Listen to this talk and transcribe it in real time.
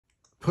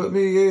Put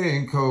me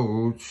in,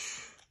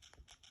 coach.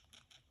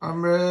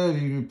 I'm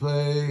ready to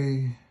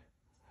play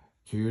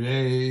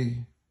today.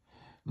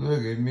 Look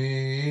at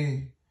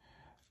me.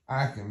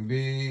 I can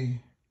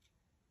be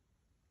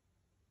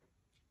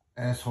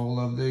asshole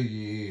of the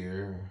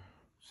year.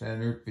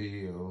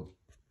 Centerfield.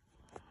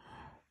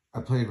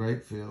 I played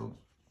right field.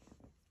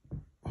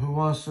 Who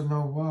wants to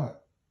know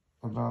what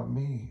about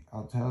me?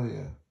 I'll tell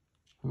you.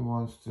 Who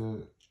wants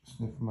to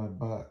sniff my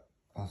butt?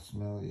 I'll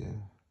smell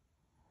you.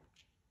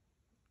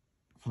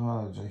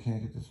 Fudge, I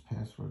can't get this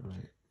password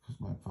right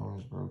because my phone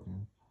is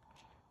broken.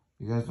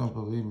 You guys don't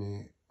believe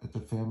me at the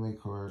family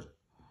court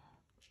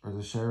or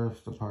the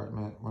sheriff's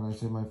department when I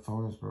say my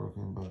phone is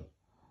broken, but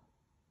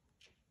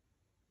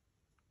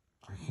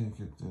I can't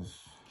get this.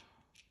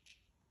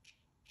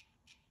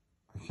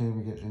 I can't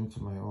even get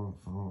into my own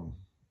phone.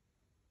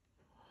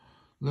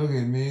 Look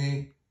at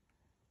me.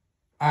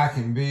 I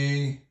can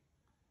be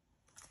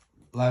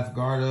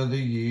lifeguard of the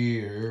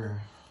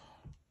year.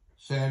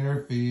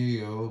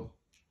 Centerfield.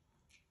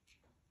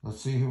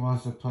 Let's see who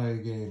wants to play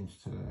games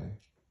today.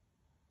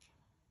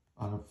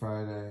 On a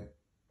Friday.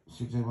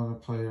 See if they want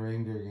to play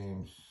reindeer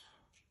games.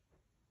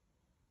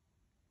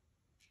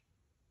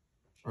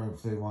 Or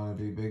if they want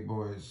to be big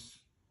boys.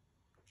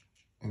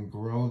 And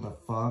grow the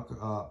fuck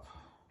up.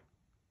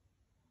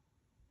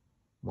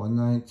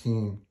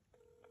 119.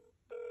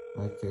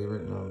 My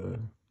favorite number.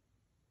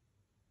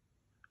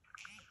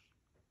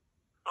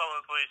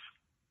 Hello,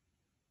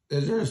 please.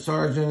 Is there a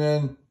sergeant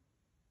in?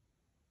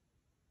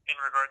 In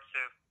regards to?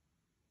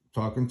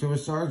 Talking to a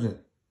sergeant.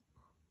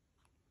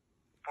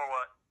 For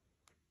what?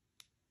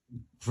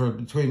 For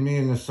between me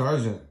and the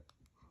sergeant.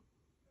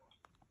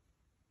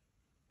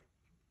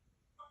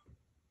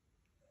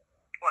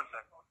 One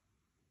second.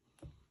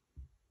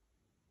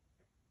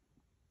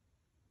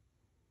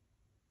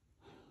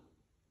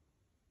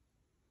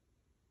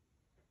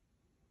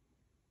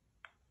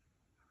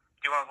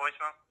 Do you want a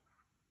voicemail?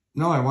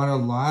 No, I want a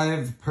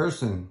live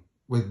person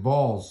with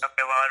balls. Okay,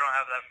 well, I don't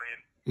have that for you.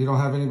 You don't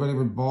have anybody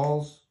with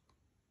balls?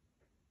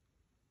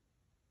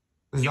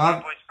 You want a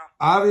voicemail?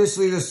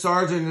 Obviously, the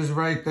sergeant is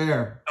right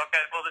there.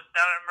 Okay, well, it's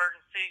not an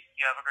emergency.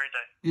 You have a great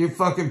day. You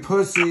fucking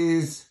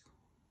pussies.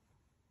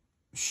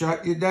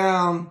 Shut you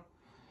down.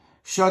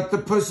 Shut the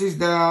pussies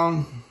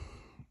down.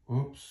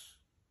 Oops.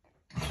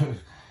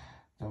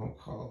 Don't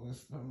call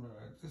this number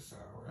at this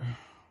hour.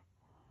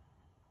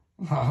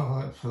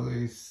 Oh,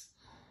 police.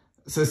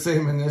 It's the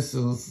same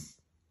initials.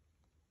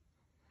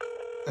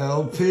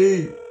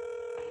 LP.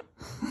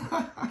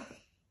 Hello,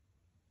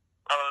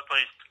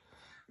 please.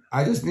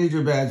 I just need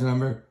your badge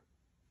number.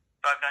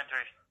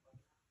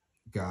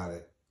 593. Got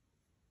it.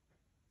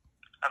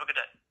 Have a good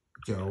day.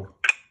 Joe.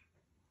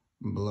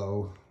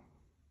 Blow.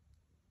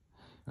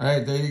 All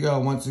right, there you go.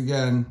 Once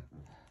again,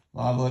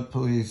 Lovelet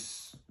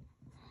Police.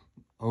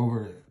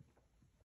 Over it.